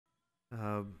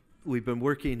Uh, we've been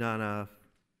working on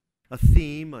a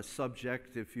theme, a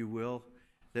subject, if you will,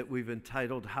 that we've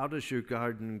entitled, How Does Your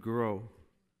Garden Grow?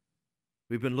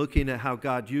 We've been looking at how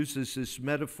God uses this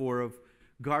metaphor of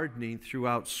gardening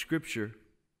throughout Scripture.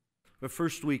 The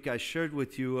first week I shared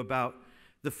with you about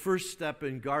the first step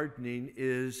in gardening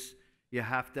is you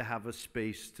have to have a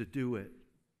space to do it.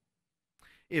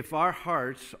 If our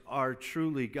hearts are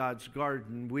truly God's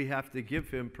garden, we have to give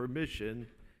Him permission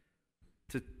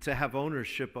to have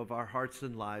ownership of our hearts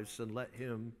and lives and let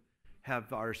Him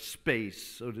have our space,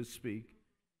 so to speak,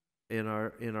 in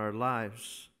our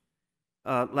lives.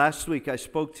 Last week I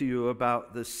spoke to you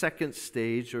about the second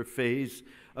stage or phase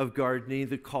of gardening,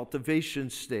 the cultivation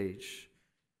stage.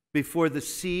 Before the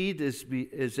seed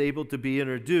is able to be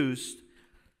introduced,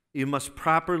 you must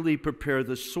properly prepare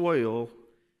the soil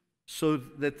so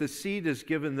that the seed is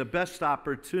given the best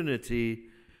opportunity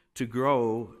to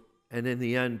grow and in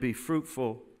the end be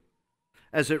fruitful.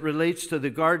 As it relates to the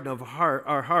garden of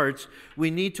our hearts, we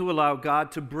need to allow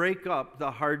God to break up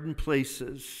the hardened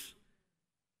places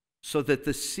so that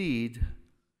the seed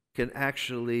can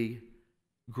actually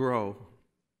grow.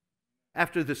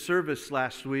 After the service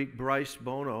last week, Bryce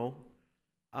Bono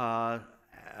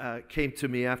came to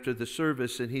me after the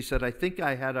service, and he said, I think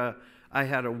I had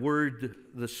a word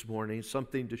this morning,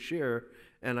 something to share,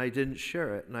 and I didn't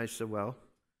share it. And I said, well,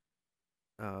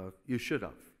 you should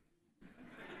have.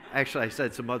 Actually, I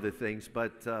said some other things,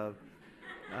 but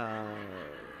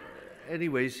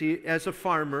anyways, he as a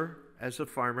farmer.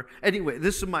 Anyway,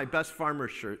 this is my best farmer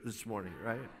shirt this morning,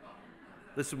 right?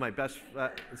 This is my best.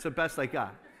 It's the best I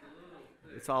got.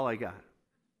 It's all I got.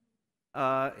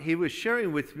 He was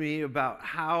sharing with me about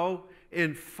how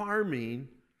in farming,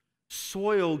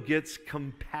 soil gets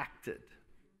compacted.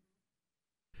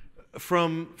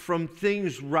 From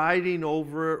things riding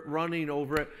over it, running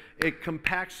over it, it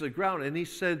compacts the ground. And he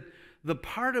said the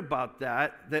part about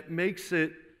that makes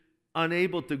it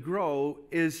unable to grow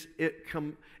is it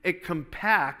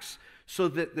compacts so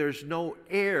that there's no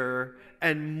air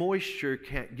and moisture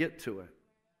can't get to it.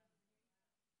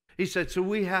 He said, so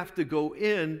we have to go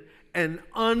in and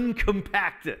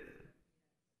uncompact it.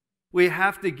 We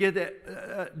have to get it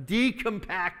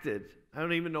decompacted. I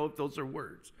don't even know if those are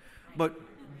words, but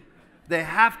they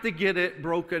have to get it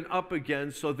broken up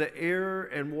again so the air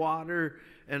and water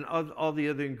and all the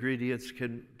other ingredients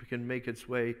can make its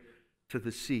way to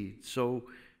the seed. So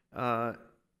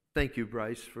thank you,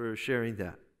 Bryce, for sharing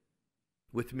that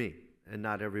with me and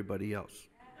not everybody else.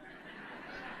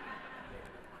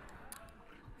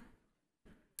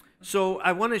 So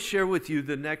I want to share with you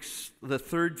the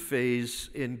third phase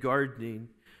in gardening.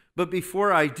 But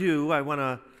before I do, I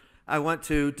want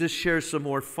to just share some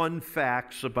more fun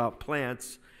facts about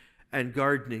plants and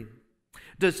gardening.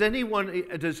 Does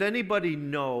anybody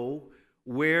know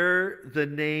where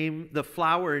the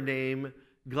flower name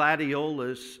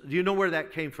gladiolus, do you know where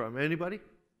that came from? Anybody?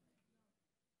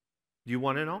 Do you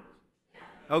want to know?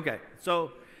 Okay,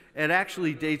 so it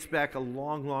actually dates back a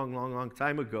long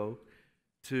time ago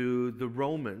to the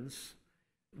Romans.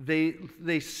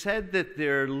 They said that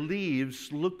their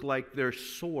leaves looked like their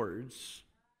swords.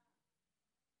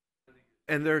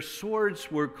 And their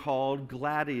swords were called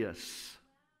gladius.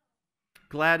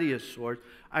 Gladius swords.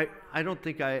 I don't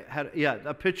think I had,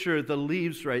 a picture of the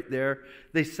leaves right there.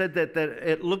 They said that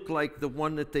it looked like the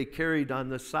one that they carried on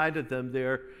the side of them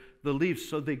there, the leaves.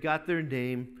 So they got their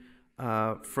name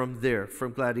from there,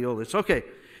 from gladiolus. Okay,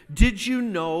 did you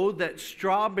know that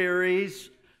strawberries,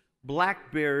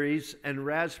 blackberries, and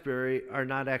raspberry are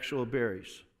not actual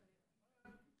berries?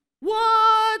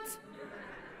 What?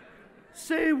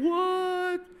 Say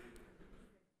what?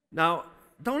 Now,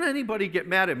 don't anybody get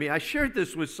mad at me. I shared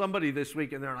this with somebody this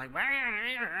week, and they're like,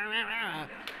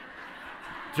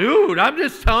 dude, I'm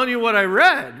just telling you what I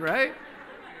read, right?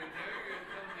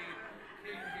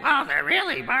 Well, they're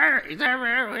really berries.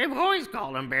 We've always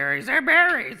called them berries. They're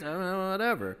berries.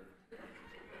 Whatever.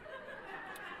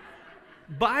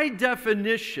 By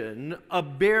definition, a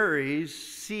berry's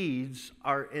seeds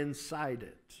are inside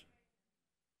it.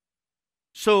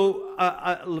 So,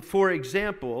 for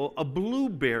example, a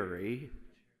blueberry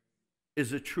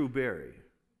is a true berry,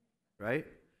 right?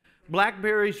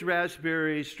 Blackberries,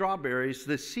 raspberries, strawberries,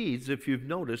 the seeds, if you've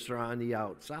noticed, are on the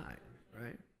outside,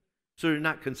 right? So they're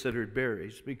not considered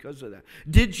berries because of that.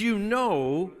 Did you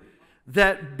know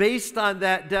that based on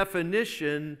that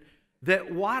definition,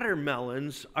 that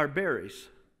watermelons are berries?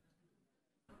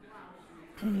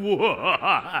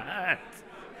 What?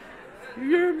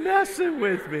 You're messing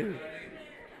with me.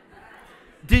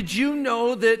 Did you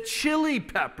know that chili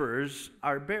peppers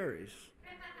are berries?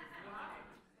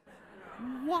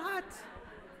 What?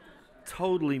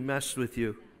 totally messed with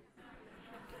you.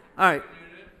 All right,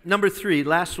 number 3,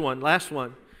 last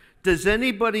one. Does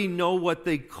anybody know what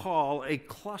they call a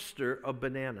cluster of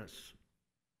bananas?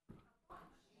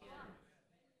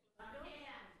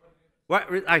 What?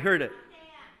 I heard it.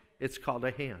 It's called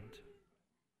a hand.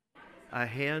 A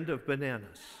hand of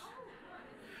bananas.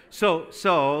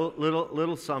 So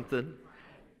little something.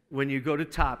 When you go to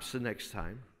Tops the next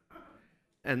time,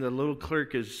 and the little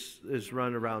clerk is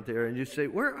run around there, and you say,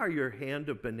 "Where are your hand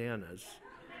of bananas?"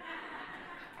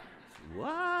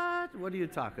 What? What are you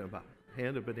talking about?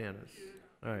 Hand of bananas.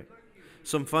 All right.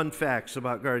 Some fun facts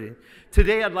about gardening.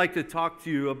 Today I'd like to talk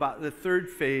to you about the third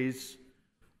phase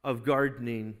of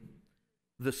gardening,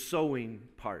 the sowing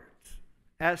part.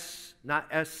 Not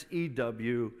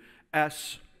S-E-W,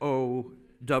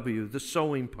 S-O-W, the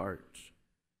sowing part.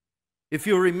 If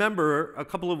you'll remember, a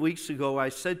couple of weeks ago I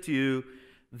said to you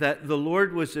that the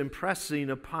Lord was impressing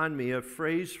upon me a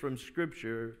phrase from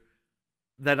Scripture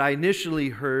that I initially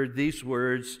heard these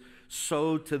words,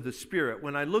 sow to the Spirit.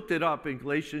 When I looked it up in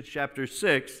Galatians chapter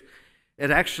 6,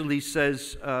 it actually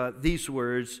says these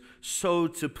words, sow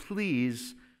to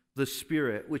please the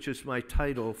Spirit, which is my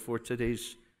title for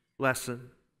today's lesson.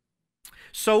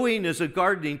 Sowing is a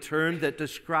gardening term that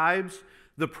describes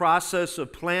the process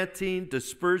of planting,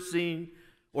 dispersing,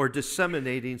 or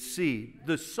disseminating seed.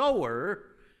 The sower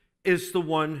is the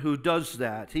one who does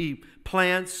that. He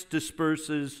plants,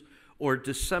 disperses, or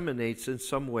disseminates in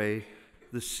some way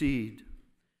the seed.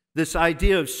 This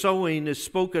idea of sowing is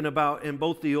spoken about in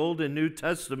both the Old and New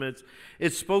Testaments.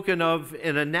 It's spoken of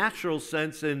in a natural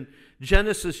sense. In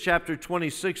Genesis chapter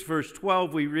 26, verse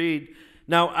 12, we read,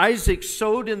 "Now Isaac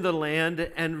sowed in the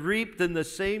land and reaped in the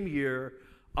same year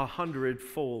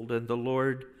 100-fold, and the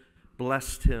Lord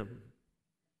blessed him."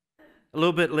 A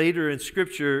little bit later in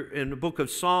Scripture, in the book of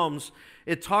Psalms,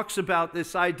 it talks about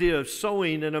this idea of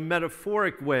sowing in a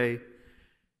metaphoric way.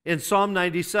 In Psalm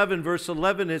 97, verse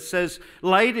 11, it says,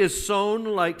 "Light is sown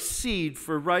like seed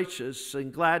for righteous,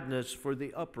 and gladness for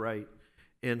the upright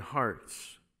in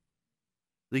hearts."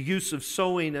 The use of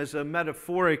sowing as a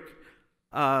metaphoric,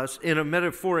 in a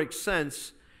metaphoric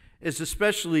sense, is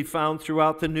especially found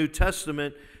throughout the New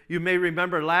Testament. You may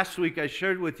remember last week I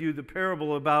shared with you the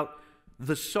parable about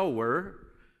the sower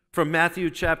from Matthew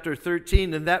chapter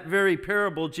 13. In that very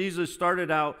parable, Jesus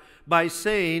started out by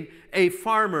saying a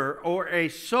farmer or a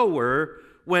sower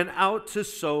went out to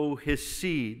sow his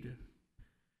seed.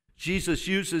 Jesus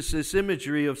uses this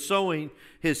imagery of sowing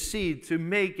his seed to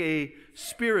make a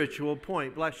spiritual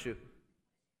point. Bless you.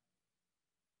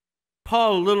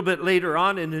 Paul, a little bit later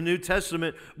on in the New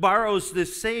Testament, borrows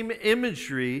this same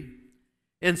imagery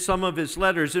in some of his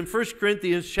letters. In 1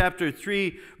 Corinthians chapter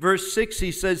 3, verse 6,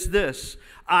 he says this,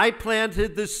 "I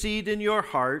planted the seed in your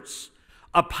hearts,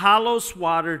 Apollos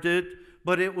watered it,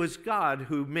 but it was God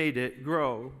who made it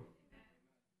grow."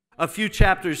 A few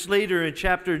chapters later, in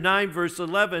chapter 9, verse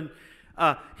 11,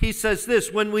 he says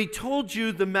this, "When we told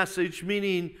you the message,"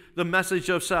 meaning the message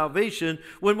of salvation,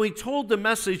 "when we told the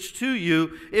message to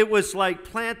you, it was like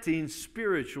planting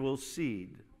spiritual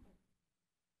seed."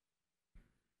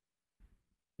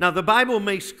 Now, the Bible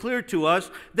makes clear to us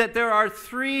that there are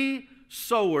 3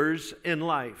 sowers in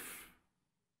life.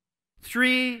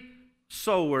 3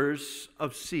 sowers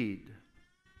of seed.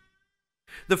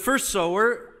 The first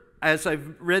sower, as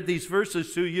I've read these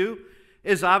verses to you,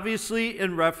 is obviously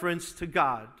in reference to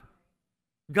God.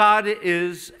 God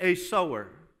is a sower.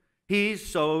 He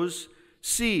sows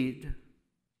seed.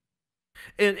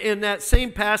 In that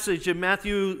same passage in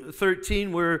Matthew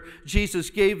 13 where Jesus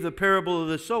gave the parable of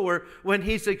the sower, when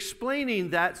he's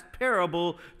explaining that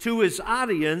parable to his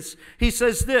audience, he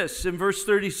says this in verse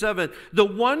 37, "The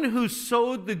one who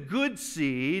sowed the good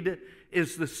seed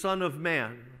is the Son of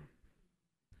Man."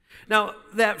 Now,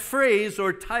 that phrase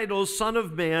or title, Son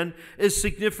of Man, is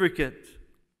significant.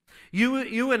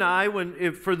 You and I,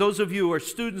 for those of you who are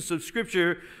students of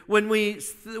Scripture, when we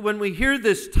hear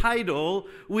this title,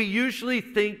 we usually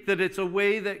think that it's a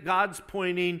way that God's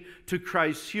pointing to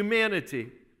Christ's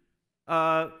humanity.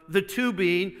 The two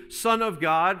being Son of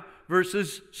God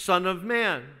versus Son of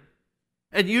Man.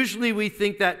 And usually we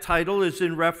think that title is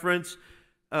in reference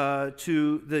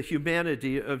to the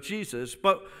humanity of Jesus.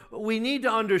 But we need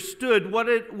to understand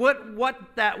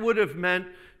what that would have meant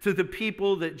to the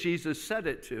people that Jesus said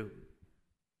it to.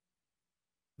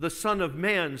 The Son of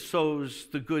Man sows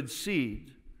the good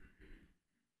seed.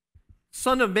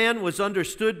 Son of Man was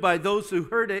understood by those who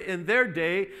heard it in their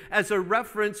day as a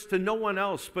reference to no one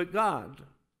else but God.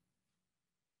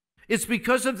 It's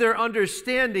because of their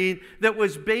understanding that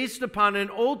was based upon an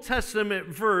Old Testament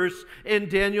verse in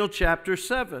Daniel chapter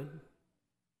 7.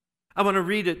 I want to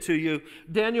read it to you.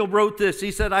 Daniel wrote this.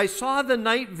 He said, I saw the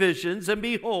night visions, and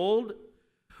behold,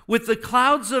 with the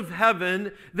clouds of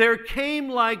heaven, there came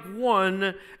like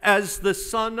one as the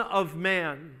Son of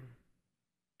Man.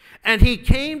 And he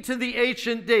came to the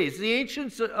Ancient Days. The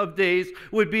Ancient of Days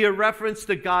would be a reference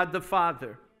to God the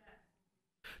Father.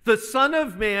 The Son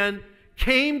of Man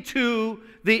came to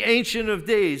the Ancient of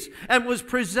Days and was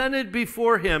presented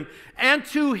before him. And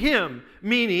to him,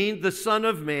 meaning the Son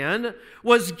of Man,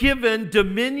 was given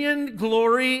dominion,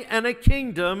 glory, and a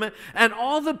kingdom, and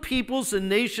all the peoples and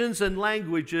nations and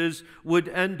languages would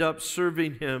end up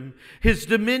serving him. His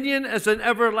dominion as an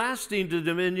everlasting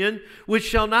dominion, which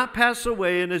shall not pass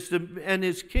away, and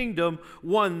his kingdom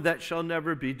one that shall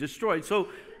never be destroyed. So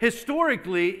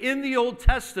historically, in the Old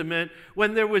Testament,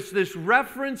 when there was this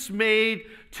reference made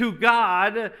to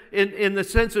God in the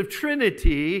sense of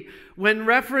Trinity, when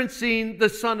referencing the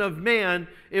Son of Man,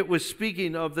 it was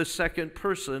speaking of the second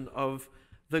person of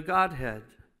the Godhead.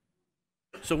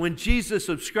 So when Jesus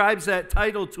ascribes that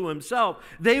title to himself,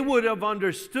 they would have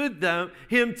understood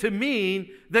him to mean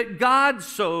that God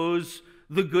sows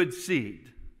the good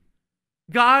seed.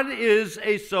 God is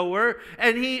a sower,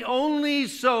 and he only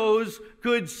sows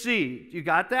good seed. You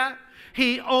got that?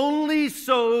 He only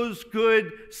sows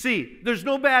good seed. There's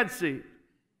no bad seed,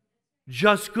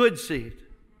 just good seed.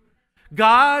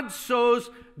 God sows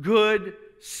good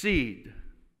seed.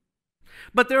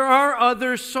 But there are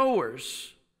other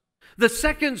sowers. The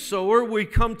second sower we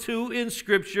come to in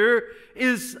Scripture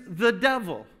is the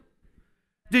devil.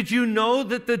 Did you know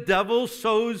that the devil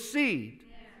sows seed?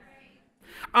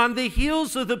 On the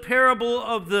heels of the parable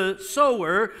of the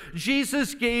sower,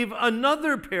 Jesus gave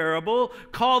another parable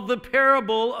called the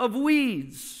parable of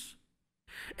weeds.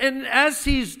 And as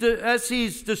he's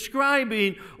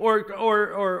describing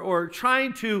or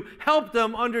trying to help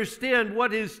them understand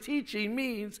what his teaching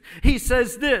means, he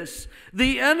says this: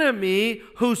 the enemy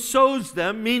who sows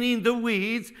them, meaning the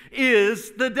weeds,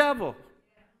 is the devil.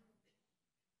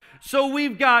 So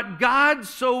we've got God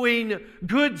sowing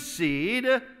good seed.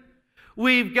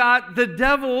 We've got the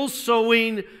devil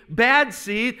sowing bad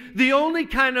seed. The only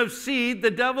kind of seed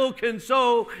the devil can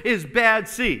sow is bad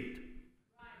seed.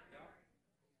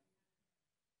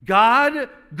 God,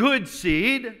 good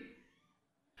seed.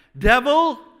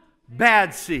 Devil,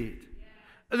 bad seed.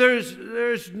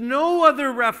 There's no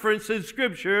other reference in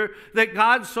Scripture that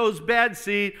God sows bad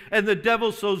seed and the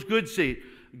devil sows good seed.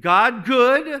 God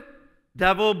good,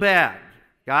 devil bad.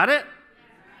 Got it?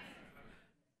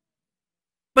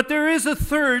 But there is a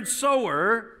third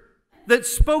sower that's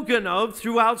spoken of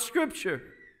throughout Scripture.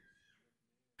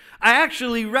 I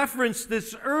actually referenced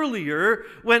this earlier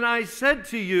when I said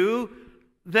to you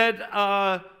that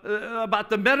about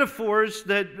the metaphors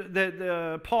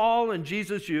that Paul and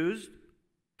Jesus used.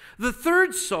 The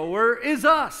third sower is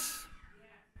us.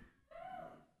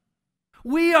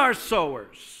 We are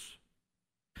sowers.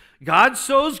 God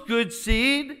sows good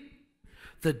seed.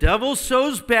 The devil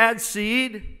sows bad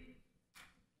seed.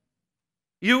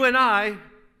 You and I,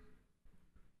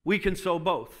 we can sow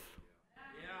both.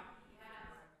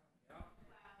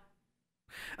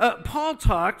 Paul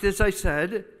talked, as I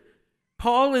said,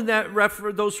 Paul in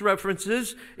those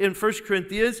references in 1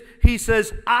 Corinthians, he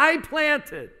says, I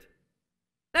planted.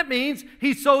 That means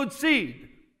he sowed seed.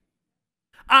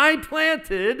 I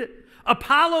planted,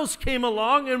 Apollos came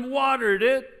along and watered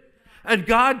it, and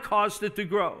God caused it to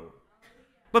grow.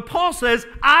 But Paul says,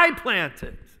 I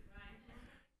planted.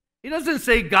 He doesn't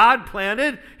say God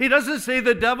planted. He doesn't say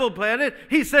the devil planted.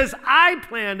 He says, I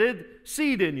planted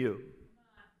seed in you.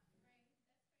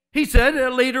 He said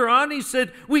later on, he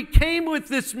said, we came with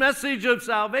this message of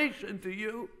salvation to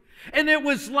you, and it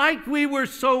was like we were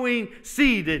sowing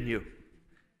seed in you.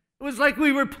 It was like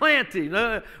we were planting.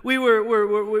 We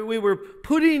were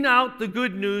putting out the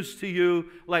good news to you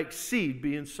like seed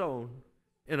being sown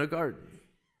in a garden.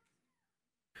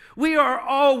 We are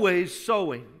always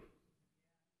sowing.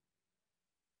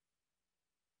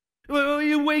 Well,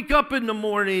 you wake up in the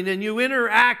morning and you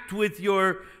interact with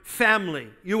your family.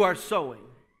 You are sowing.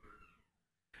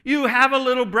 You have a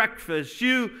little breakfast.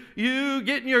 You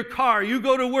get in your car. You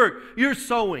go to work. You're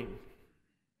sowing.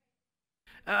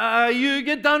 You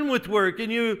get done with work and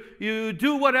you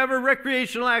do whatever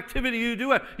recreational activity you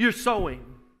do. You're sowing.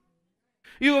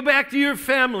 You go back to your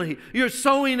family. You're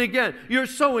sowing again. You're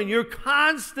sowing. You're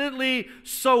constantly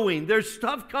sowing. There's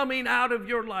stuff coming out of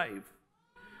your life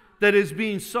that is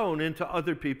being sown into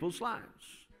other people's lives.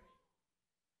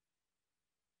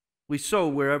 We sow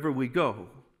wherever we go.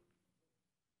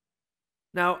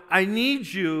 Now, I need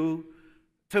you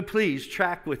to please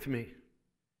track with me.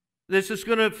 This is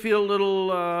going to feel a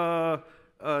little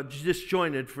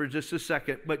disjointed for just a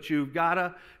second, but you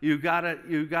gotta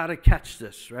catch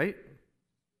this, right?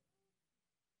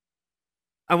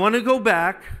 I want to go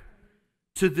back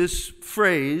to this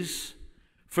phrase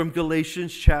from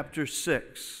Galatians chapter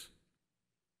 6.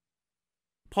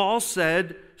 Paul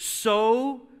said,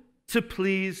 "Sow to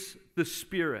please the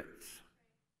Spirit."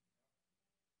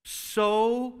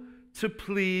 Sow to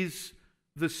please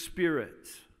the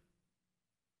Spirit.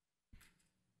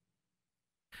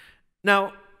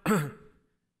 Now,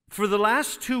 for the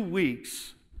last 2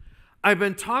 weeks, I've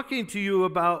been talking to you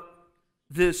about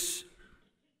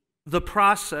the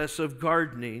process of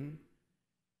gardening,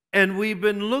 and we've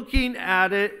been looking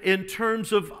at it in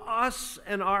terms of us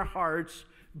and our hearts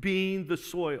being the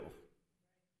soil.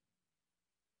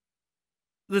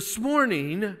 This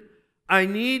morning, I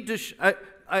need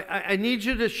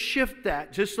you to shift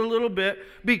that just a little bit,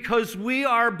 because we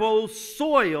are both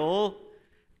soil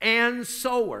and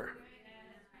sower.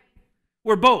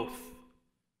 We're both.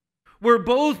 We're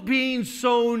both being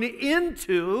sown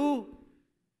into,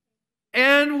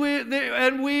 and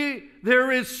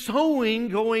there is sowing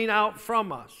going out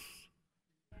from us.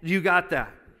 You got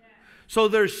that? So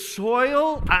there's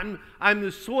soil. I'm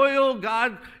the soil.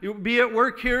 God, be at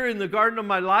work here in the garden of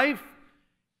my life.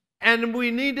 And we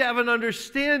need to have an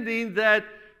understanding that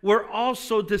we're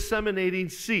also disseminating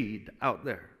seed out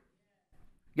there.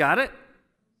 Got it?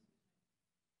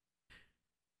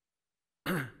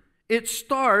 It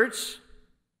starts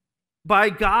by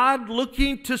God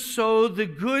looking to sow the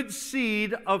good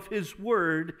seed of His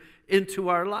Word into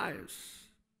our lives.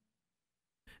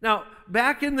 Now,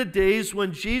 back in the days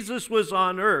when Jesus was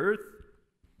on earth,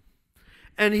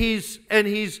 and he's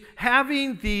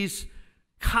having these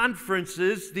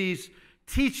conferences, these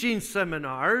teaching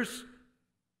seminars,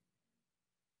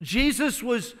 Jesus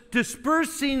was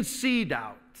dispersing seed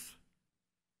out.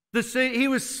 He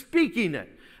was speaking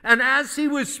it. And as he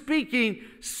was speaking,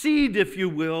 seed, if you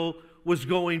will, was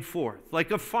going forth,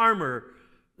 like a farmer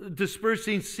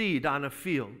dispersing seed on a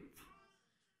field.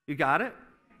 You got it?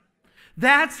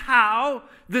 That's how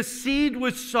the seed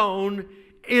was sown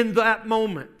in that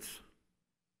moment.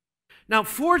 Now,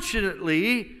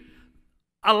 fortunately,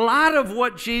 a lot of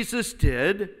what Jesus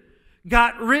did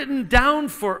got written down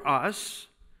for us.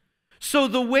 So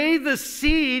the way the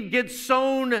seed gets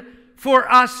sown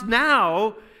for us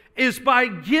now is by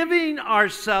giving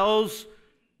ourselves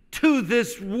to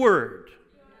this Word.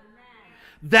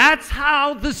 That's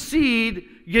how the seed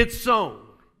gets sown.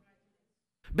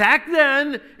 Back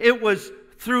then, it was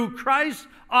through Christ's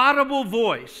audible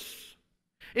voice.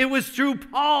 It was through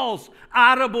Paul's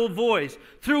audible voice,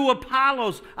 through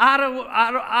Apollos'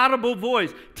 audible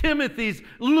voice, Timothy's,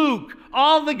 Luke,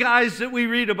 all the guys that we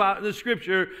read about in the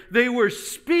Scripture, they were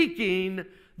speaking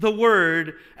the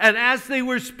Word, and as they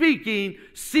were speaking,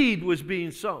 seed was being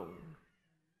sown.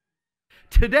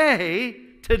 Today,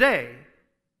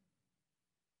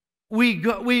 we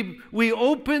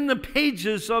open the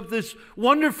pages of this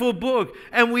wonderful book,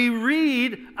 and we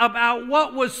read about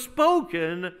what was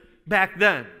spoken back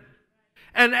then.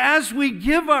 And as we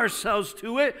give ourselves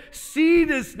to it, seed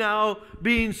is now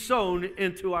being sown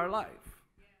into our life.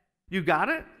 You got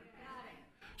it?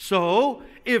 So,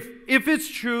 if it's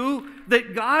true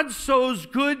that God sows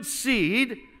good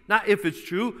seed, not if it's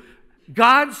true,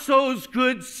 God sows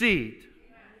good seed.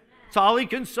 That's all He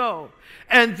can sow.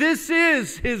 And this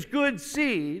is His good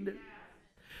seed.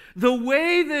 The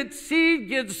way that seed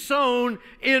gets sown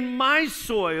in my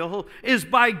soil is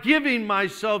by giving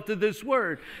myself to this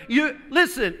Word.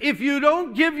 Listen, if you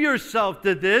don't give yourself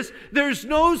to this, there's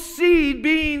no seed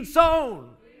being sown.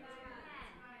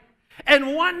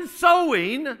 And one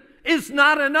sowing is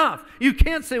not enough. You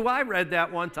can't say, well, I read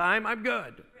that one time, I'm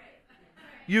good.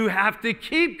 You have to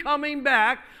keep coming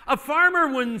back. A farmer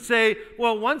wouldn't say,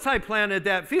 well, once I planted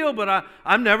that field, but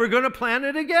I'm never going to plant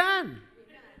it again.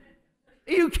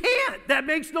 You can't. That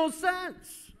makes no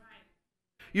sense.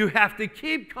 You have to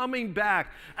keep coming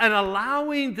back and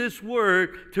allowing this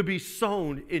Word to be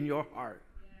sown in your heart.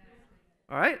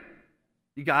 All right?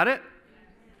 You got it?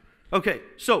 Okay,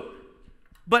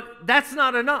 but that's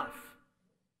not enough.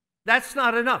 That's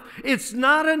not enough. It's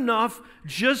not enough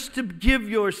just to give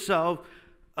yourself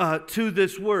to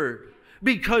this Word.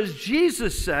 Because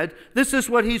Jesus said, this is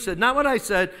what He said, not what I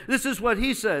said, this is what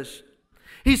He says.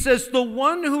 He says, the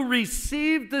one who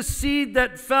received the seed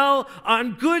that fell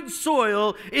on good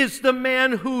soil is the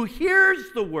man who hears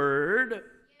the Word,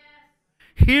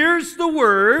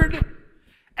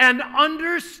 and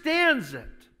understands it.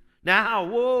 Now,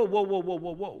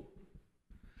 whoa.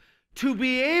 To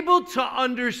be able to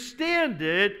understand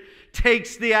it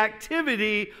takes the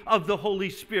activity of the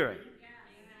Holy Spirit.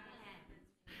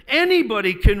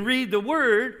 Anybody can read the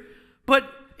Word, but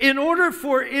in order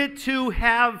for it to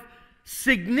have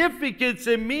significance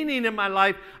and meaning in my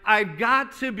life, I've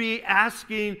got to be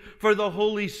asking for the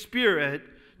Holy Spirit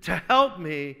to help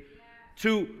me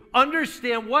to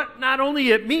understand what not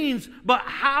only it means, but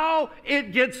how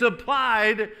it gets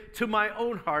applied to my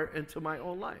own heart and to my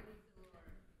own life.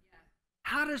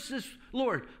 How does this,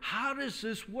 Lord, how does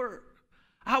this work?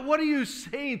 What are you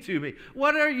saying to me?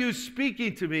 What are you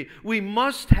speaking to me? We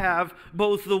must have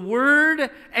both the Word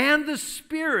and the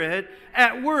Spirit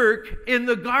at work in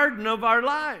the garden of our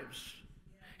lives.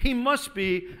 He must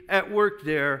be at work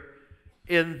there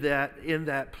in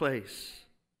that place.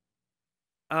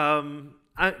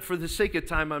 For the sake of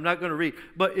time, I'm not going to read.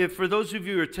 But if for those of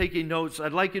you who are taking notes,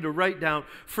 I'd like you to write down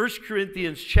 1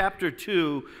 Corinthians chapter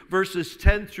 2, verses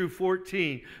 10 through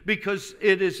 14, because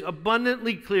it is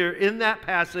abundantly clear in that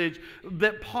passage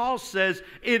that Paul says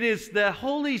it is the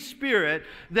Holy Spirit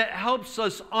that helps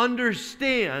us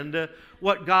understand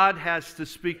what God has to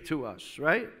speak to us,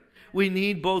 right? We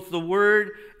need both the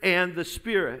Word and the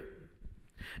Spirit.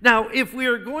 Now, if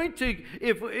we're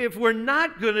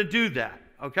not going to do that,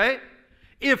 okay?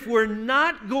 If we're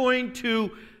not going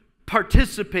to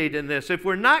participate in this, if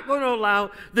we're not going to allow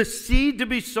the seed to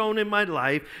be sown in my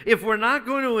life, if we're not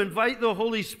going to invite the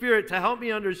Holy Spirit to help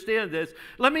me understand this,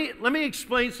 let me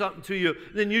explain something to you,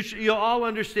 then you'll all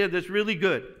understand this really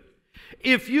good.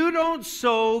 If you don't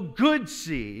sow good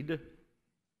seed,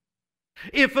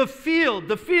 if the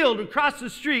field across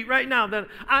the street right now that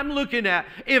I'm looking at,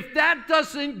 if that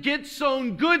doesn't get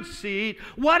sown good seed,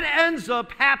 what ends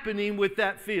up happening with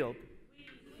that field?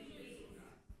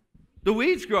 The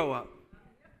weeds grow up.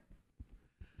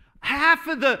 Half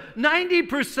of the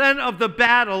 90% of the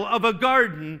battle of a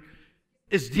garden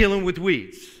is dealing with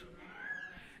weeds.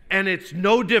 And it's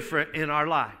no different in our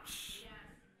lives.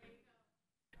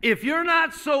 If you're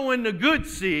not sowing the good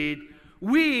seed,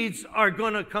 weeds are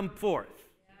going to come forth.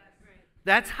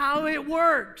 That's how it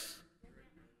works.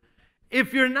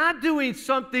 If you're not doing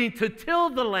something to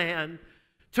till the land,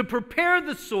 to prepare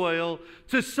the soil,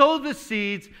 to sow the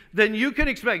seeds, then you can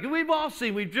expect. We've all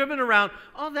seen, we've driven around,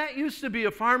 oh, that used to be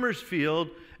a farmer's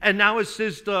field, and now it's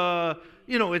just,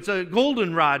 it's a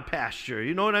goldenrod pasture.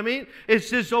 You know what I mean? It's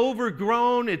just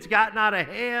overgrown. It's gotten out of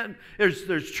hand. There's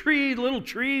little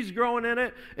trees growing in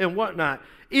it and whatnot.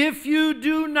 If you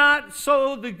do not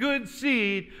sow the good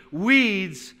seed,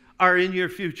 weeds are in your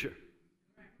future.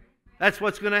 That's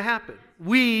what's going to happen.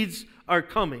 Weeds are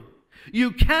coming.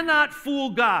 You cannot fool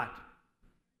God.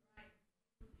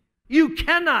 You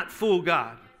cannot fool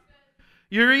God.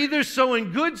 You're either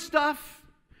sowing good stuff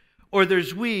or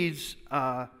there's weeds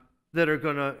that are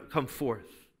going to come forth.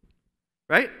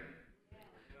 Right?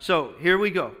 So here we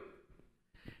go.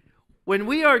 When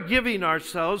we are giving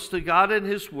ourselves to God and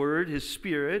His Word, His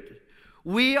Spirit,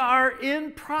 we are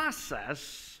in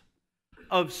process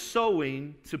of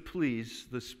sowing to please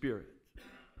the Spirit.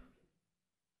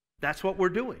 That's what we're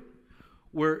doing.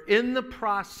 We're in the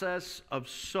process of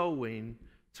sowing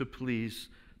to please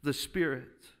the Spirit.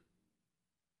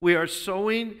 We are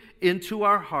sowing into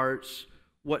our hearts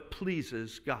what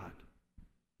pleases God.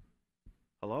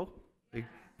 Hello? It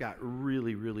got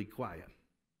really, really quiet.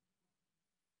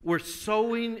 We're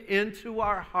sowing into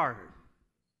our heart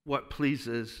what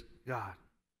pleases God.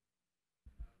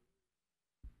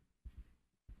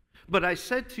 But I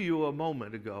said to you a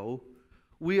moment ago,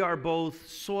 we are both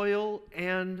soil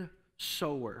and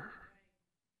sower.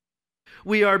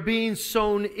 We are being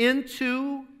sown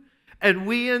into, and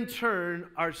we in turn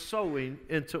are sowing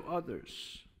into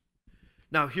others.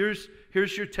 Now here's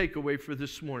your takeaway for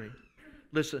this morning.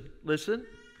 Listen.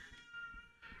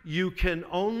 You can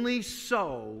only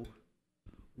sow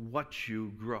what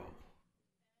you grow.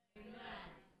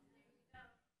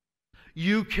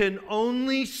 You can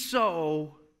only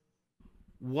sow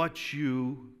what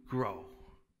you grow.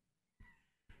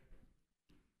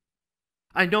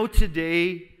 I know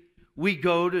today we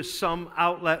go to some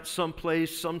outlet,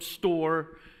 someplace, some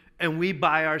store, and we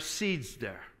buy our seeds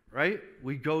there, right?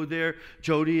 We go there.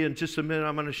 Jody, in just a minute,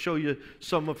 I'm going to show you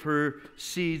some of her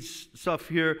seeds stuff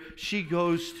here. She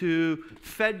goes to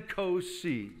Fedco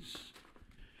Seeds,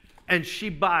 and she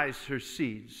buys her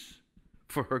seeds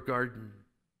for her garden.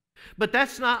 But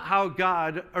that's not how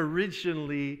God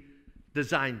originally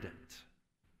designed it.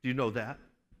 Do you know that?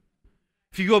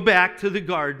 If you go back to the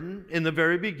garden in the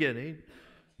very beginning,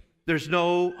 there's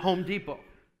no Home Depot.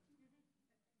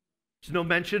 There's no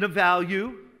mention of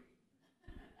value.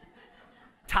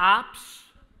 Tops,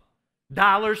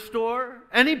 dollar store,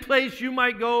 any place you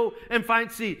might go and find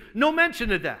seed. No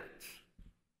mention of that.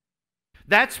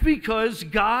 That's because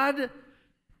God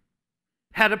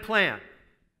had a plan.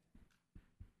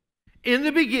 In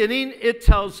the beginning, it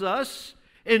tells us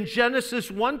in Genesis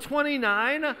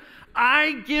 1:29,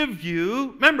 I give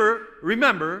you,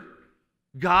 remember,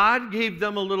 God gave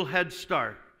them a little head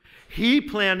start. He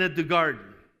planted the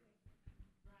garden.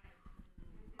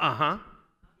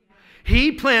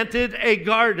 He planted a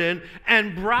garden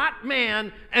and brought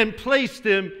man and placed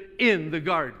him in the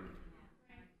garden.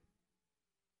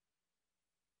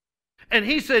 And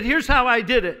he said, here's how I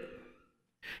did it.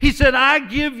 He said, I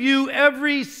give you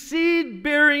every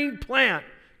seed-bearing plant.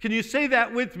 Can you say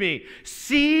that with me?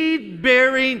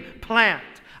 Seed-bearing plant.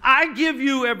 I give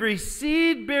you every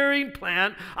seed-bearing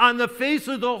plant on the face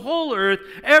of the whole earth,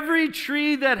 every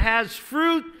tree that has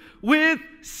fruit with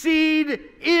seed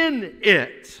in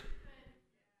it.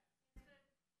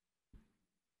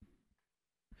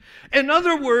 In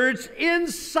other words,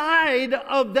 inside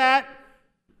of that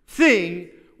thing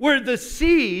were the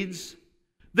seeds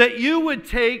that you would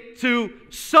take to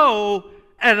sow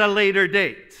at a later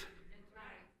date.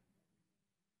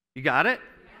 You got it?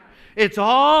 It's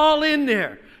all in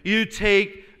there. You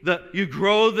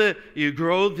grow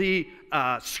the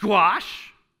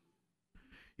squash.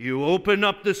 You open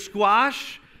up the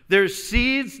squash. There's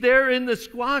seeds there in the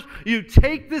squash. You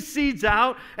take the seeds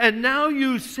out, and now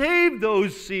you save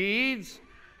those seeds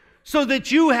so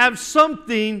that you have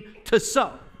something to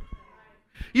sow.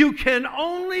 You can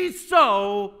only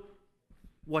sow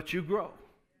what you grow.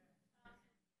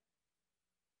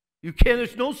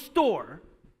 There's no store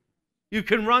you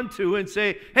can run to and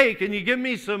say, hey, can you give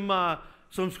me some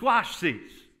squash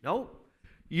seeds? No.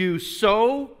 You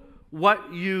sow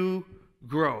what you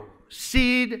grow.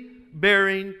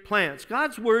 Seed-bearing plants.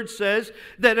 God's word says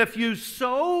that if you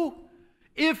sow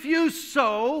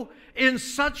in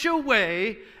such a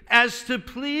way as to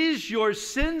please your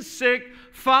sin-sick,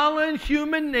 fallen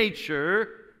human nature,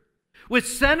 with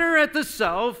center at the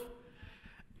self,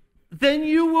 then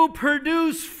you will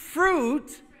produce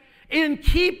fruit in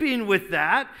keeping with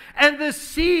that, and the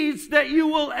seeds that you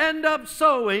will end up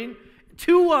sowing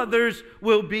to others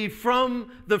will be from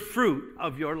the fruit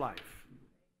of your life.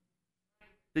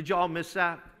 Did y'all miss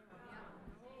that?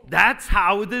 That's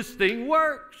how this thing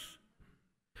works.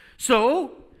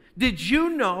 So, did you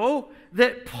know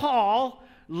that Paul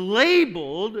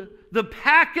labeled the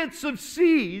packets of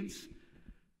seeds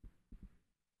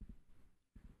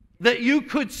that you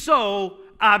could sow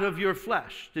out of your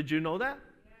flesh? Did you know that?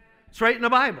 It's right in the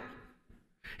Bible.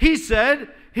 He said,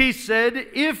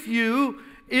 if you,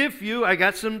 I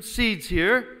got some seeds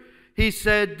here. He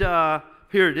said,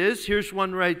 here it is. Here's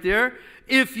one right there.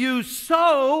 If you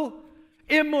sow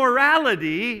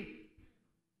immorality,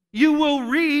 you will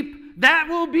reap. That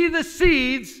will be the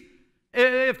seeds.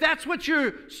 If that's what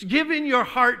you're giving your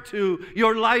heart to,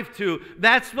 your life to,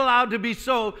 that's allowed to be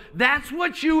sown. That's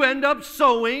what you end up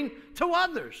sowing to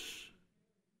others.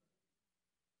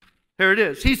 Here it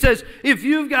is. He says, if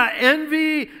you've got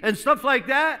envy and stuff like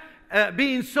that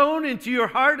being sown into your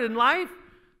heart and life,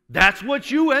 that's what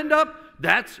you end up,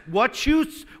 that's what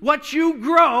you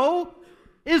grow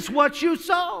is what you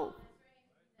sow.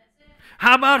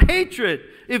 How about hatred?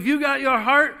 If you got your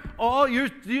heart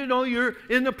you're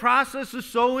in the process of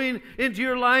sowing into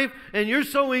your life and you're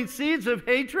sowing seeds of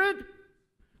hatred,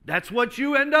 that's what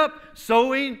you end up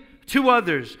sowing to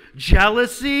others.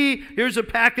 Jealousy, here's a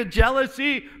pack of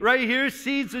jealousy right here,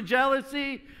 seeds of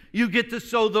jealousy. You get to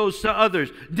sow those to others.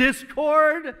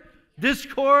 Discord,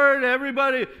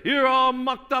 everybody, you're all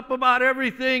mucked up about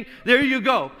everything. There you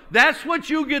go. That's what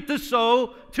you get to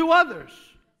sow to others.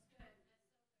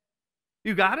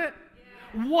 You got it?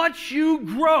 Yeah. What you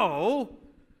grow,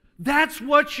 that's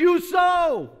what you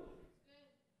sow.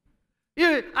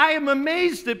 I am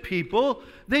amazed at people.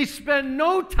 They spend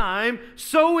no time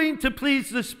sowing to please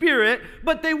the Spirit,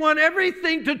 but they want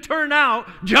everything to turn out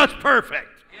just perfect.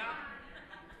 Yeah.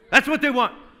 That's what they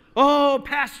want. Oh,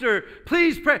 Pastor,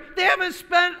 please pray. They haven't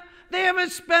spent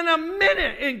a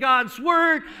minute in God's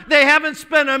Word. They haven't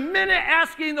spent a minute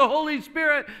asking the Holy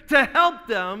Spirit to help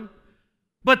them,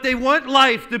 but they want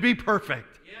life to be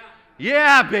perfect.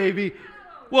 Yeah, baby.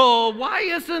 Well, why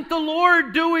isn't the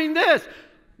Lord doing this?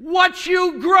 What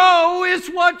you grow is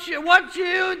that's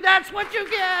what you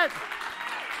get.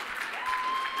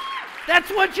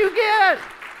 That's what you get.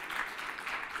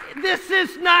 This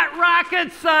is not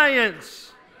rocket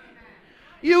science.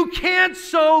 You can't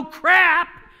sow crap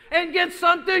and get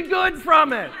something good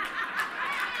from it.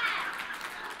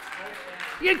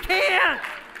 You can't.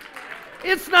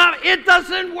 It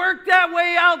doesn't work that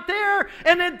way out there,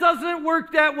 and it doesn't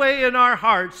work that way in our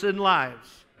hearts and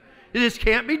lives. It just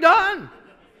can't be done.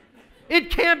 It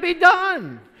can't be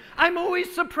done. I'm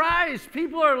always surprised.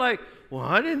 People are like, well,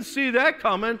 I didn't see that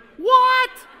coming. What?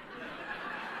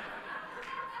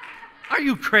 Are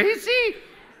you crazy?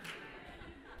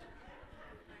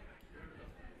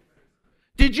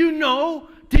 Did you know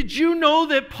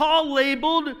that Paul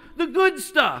labeled the good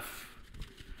stuff?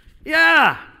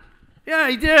 Yeah,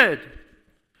 he did.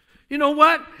 You know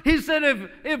what? He said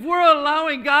if we're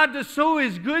allowing God to sow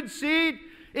his good seed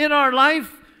in our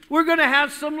life, we're going to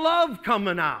have some love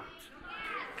coming out.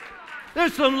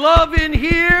 There's some love in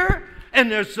here,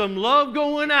 and there's some love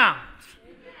going out.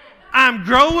 I'm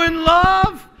growing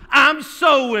love, I'm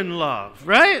sowing love,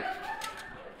 right?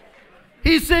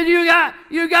 He said you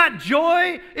got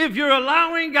joy if you're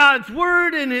allowing God's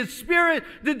word and his spirit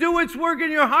to do its work in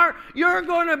your heart. You're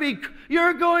going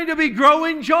to be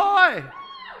growing joy.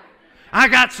 I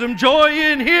got some joy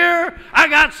in here. I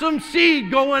got some seed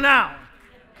going out.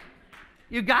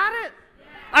 You got it?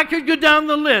 I could go down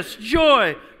the list.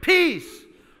 Joy, peace.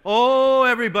 Oh,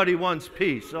 everybody wants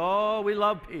peace. Oh, we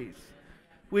love peace.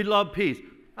 We love peace.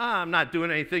 I'm not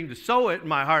doing anything to sow it in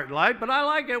my heart and life, but I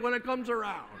like it when it comes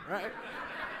around, right?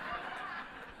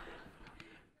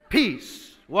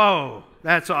 Peace. Whoa,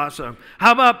 that's awesome.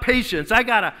 How about patience? I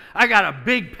got a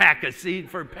big pack of seed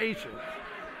for patience.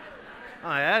 Oh,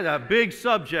 that's a big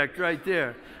subject right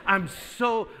there. I'm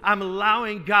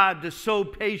allowing God to sow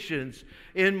patience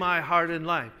in my heart and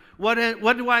life. What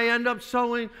do I end up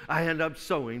sowing? I end up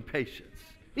sowing patience.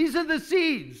 These are the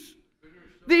seeds.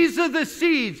 These are the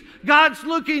seeds God's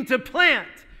looking to plant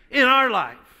in our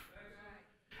life.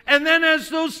 And then as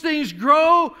those things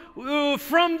grow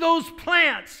from those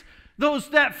plants,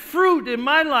 that fruit in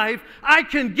my life, I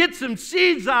can get some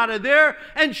seeds out of there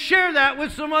and share that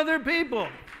with some other people.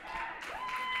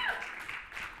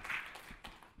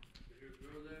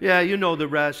 Yeah, you know the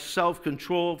rest.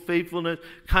 Self-control, faithfulness,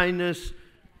 kindness.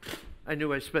 I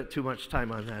knew I spent too much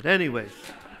time on that. Anyways.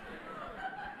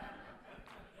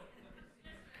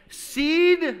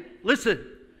 Seed, listen.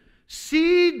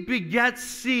 Seed begets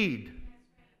seed.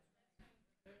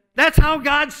 That's how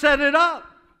God set it up.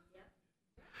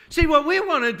 See, what we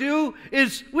want to do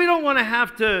is we don't want to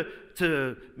have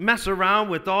to mess around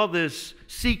with all this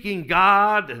seeking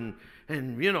God and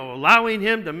allowing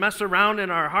him to mess around in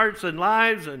our hearts and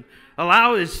lives and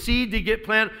allow his seed to get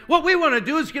planted. What we want to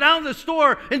do is get out of the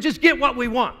store and just get what we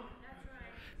want.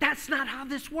 That's not how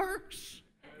this works.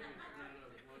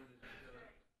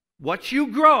 What you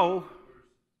grow,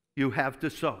 you have to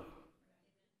sow.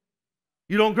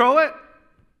 You don't grow it,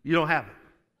 you don't have it.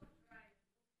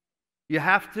 You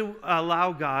have to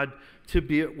allow God to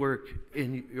be at work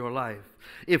in your life.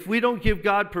 If we don't give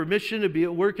God permission to be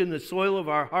at work in the soil of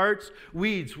our hearts,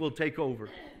 weeds will take over.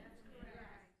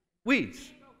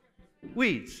 Weeds.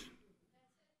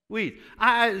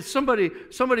 Somebody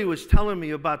was telling me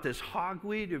about this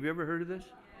hogweed. Have you ever heard of this?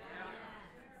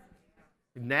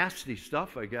 Nasty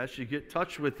stuff, I guess. You get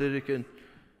touched with it, it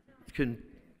can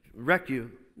wreck you.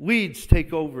 Weeds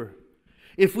take over.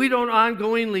 If we don't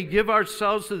ongoingly give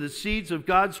ourselves to the seeds of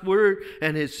God's word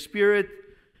and his spirit,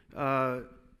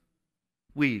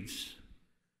 weeds.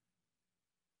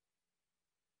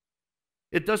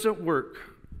 It doesn't work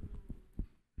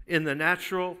in the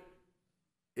natural.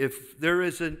 If there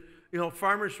isn't,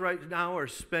 farmers right now are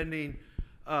spending,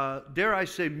 dare I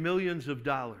say, millions of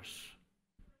dollars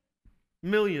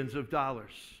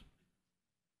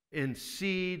in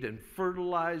seed and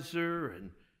fertilizer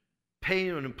and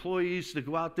paying employees to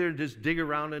go out there and just dig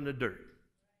around in the dirt.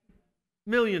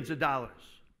 Millions of dollars.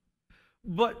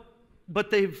 But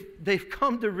they've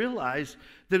come to realize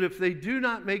that if they do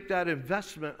not make that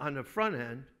investment on the front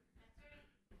end,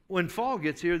 when fall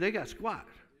gets here, they got squat.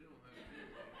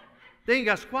 They ain't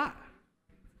got squat.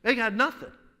 They got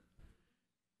nothing.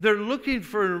 They're looking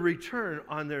for a return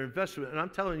on their investment. And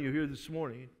I'm telling you here this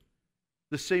morning,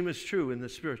 the same is true in the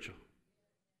spiritual.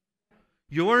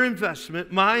 Your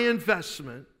investment, my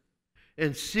investment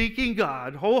in seeking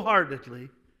God wholeheartedly,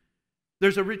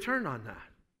 there's a return on that.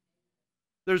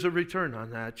 There's a return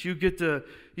on that. You get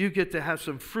to have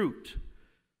some fruit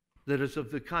that is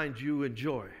of the kind you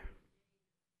enjoy.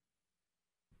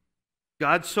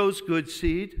 God sows good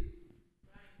seed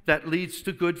that leads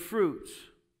to good fruit.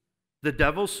 The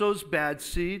devil sows bad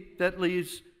seed that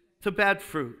leads to bad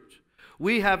fruit.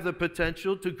 We have the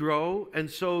potential to grow and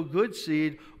sow good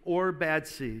seed or bad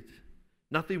seed.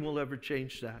 Nothing will ever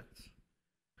change that.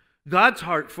 God's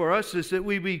heart for us is that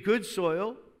we be good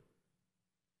soil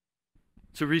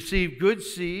to receive good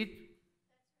seed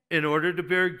in order to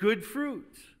bear good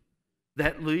fruit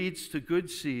that leads to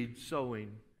good seed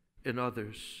sowing in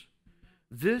others.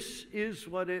 This is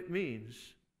what it means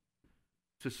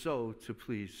to sow to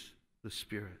please the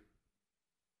Spirit.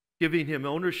 Giving him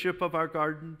ownership of our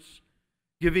gardens,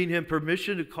 giving him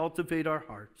permission to cultivate our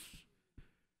hearts,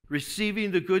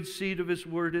 receiving the good seed of His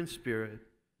Word and Spirit,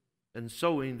 and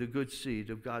sowing the good seed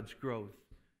of God's growth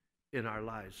in our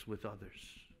lives with others.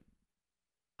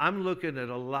 I'm looking at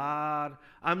a lot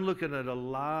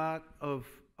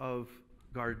of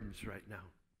gardens right now.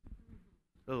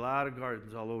 A lot of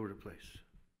gardens all over the place.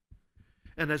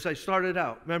 And as I started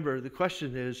out, remember, the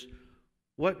question is,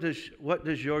 what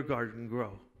does your garden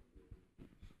grow?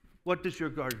 What does your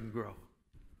garden grow?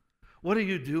 What are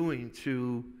you doing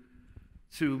to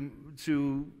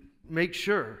make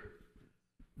sure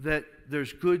that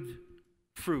there's good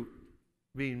fruit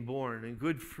being born and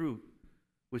good fruit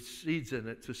with seeds in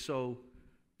it to sow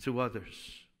to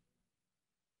others?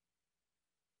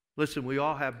 Listen, we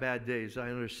all have bad days. I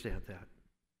understand that.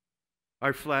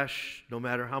 Our flesh, no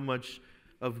matter how much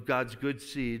of God's good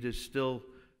seed, is still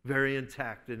very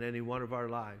intact in any one of our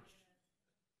lives.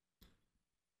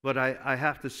 But I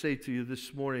have to say to you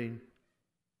this morning,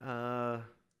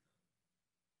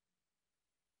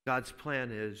 God's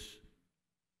plan is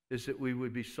that we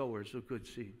would be sowers of good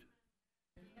seed.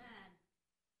 Amen.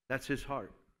 That's His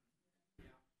heart.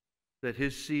 That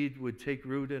His seed would take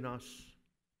root in us.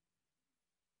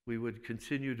 We would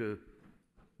continue to,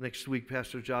 next week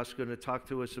Pastor Josh is going to talk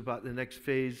to us about the next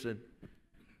phase, and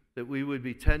that we would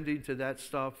be tending to that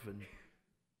stuff and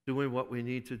doing what we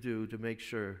need to do to make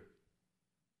sure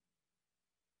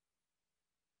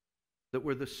that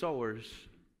we're the sowers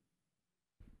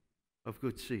of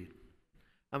good seed.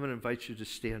 I'm going to invite you to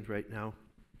stand right now.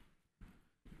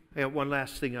 I have one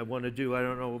last thing I want to do. I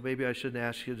don't know, maybe I shouldn't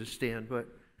ask you to stand, but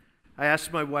I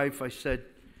asked my wife, I said,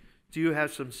 do you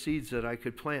have some seeds that I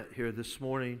could plant here this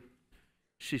morning?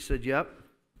 She said, yep.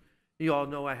 You all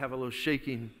know I have a little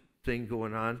shaking thing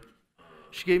going on.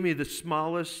 She gave me the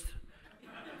smallest,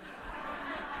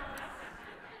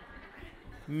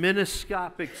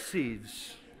 minuscopic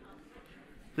seeds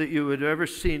that you had ever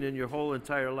seen in your whole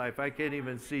entire life. I can't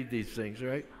even see these things,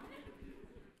 right?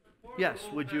 Yes,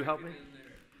 would you help me?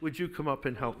 Would you come up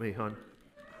and help me, hon?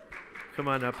 Come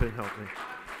on up and help me.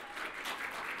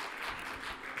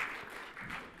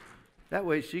 That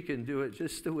way she can do it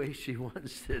just the way she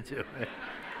wants to do it.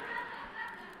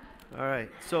 All right,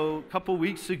 so a couple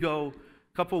weeks ago,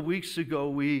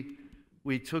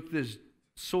 we took this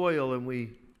soil and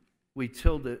we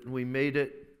tilled it and we made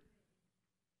it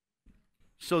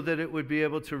so that it would be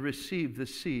able to receive the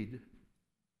seed.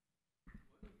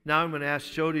 Now I'm going to ask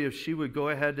Jody if she would go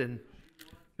ahead and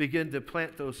begin to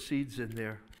plant those seeds in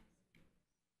there.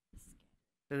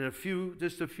 And in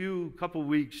just a couple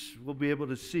weeks, we'll be able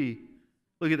to see.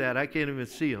 Look at that, I can't even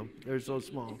see them. They're so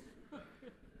small.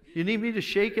 You need me to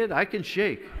shake it? I can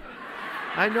shake.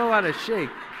 I know how to shake.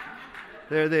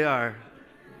 There they are.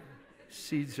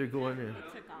 Seeds are going in.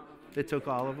 It took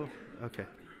all of them? Okay.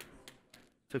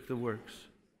 Took the works.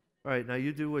 All right, now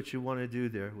you do what you want to do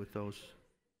there with those.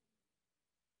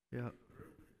 Yeah.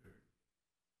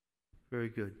 Very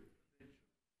good.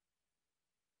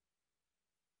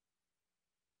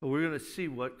 Well, we're going to see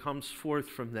what comes forth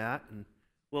from that, and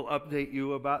we'll update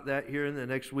you about that here in the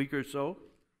next week or so.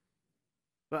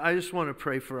 But I just want to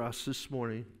pray for us this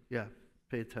morning. Yeah,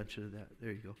 pay attention to that.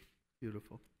 There you go.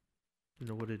 Beautiful. You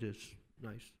know what it is.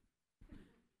 Nice.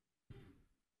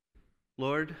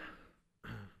 Lord,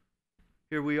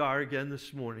 here we are again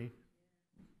this morning.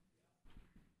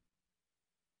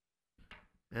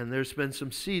 And there's been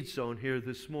some seed sown here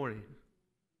this morning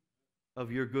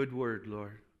of your good word,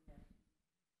 Lord.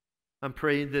 I'm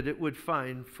praying that it would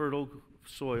find fertile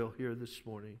soil here this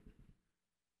morning.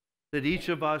 That each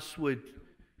of us would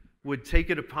take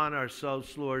it upon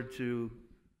ourselves, Lord, to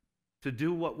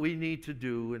do what we need to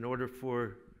do in order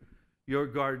for your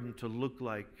garden to look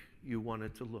like you want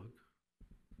it to look.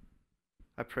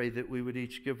 I pray that we would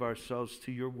each give ourselves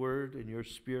to your word and your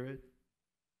spirit.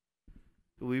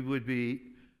 We would be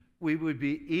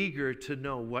eager to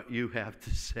know what you have to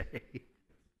say.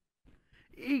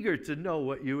 Eager to know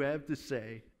what you have to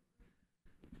say.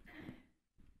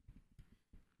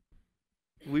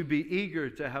 We'd be eager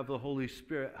to have the Holy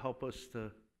Spirit help us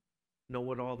to know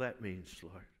what all that means,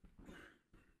 Lord.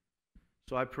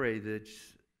 So I pray that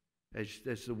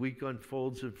as the week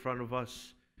unfolds in front of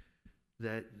us,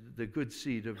 that the good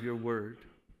seed of your word,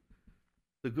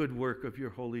 the good work of your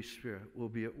Holy Spirit will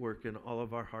be at work in all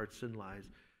of our hearts and lives.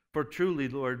 For truly,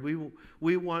 Lord,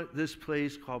 we want this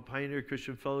place called Pioneer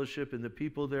Christian Fellowship and the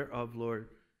people thereof, Lord.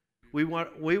 We want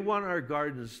our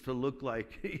gardens to look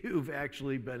like you've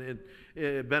actually been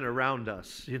around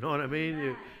us. You know what I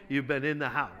mean? You've been in the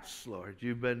house, Lord.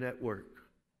 You've been at work.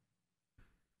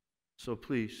 So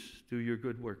please do your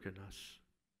good work in us.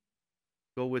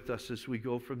 Go with us as we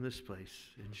go from this place.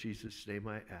 In Jesus' name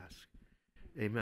I ask. Amen.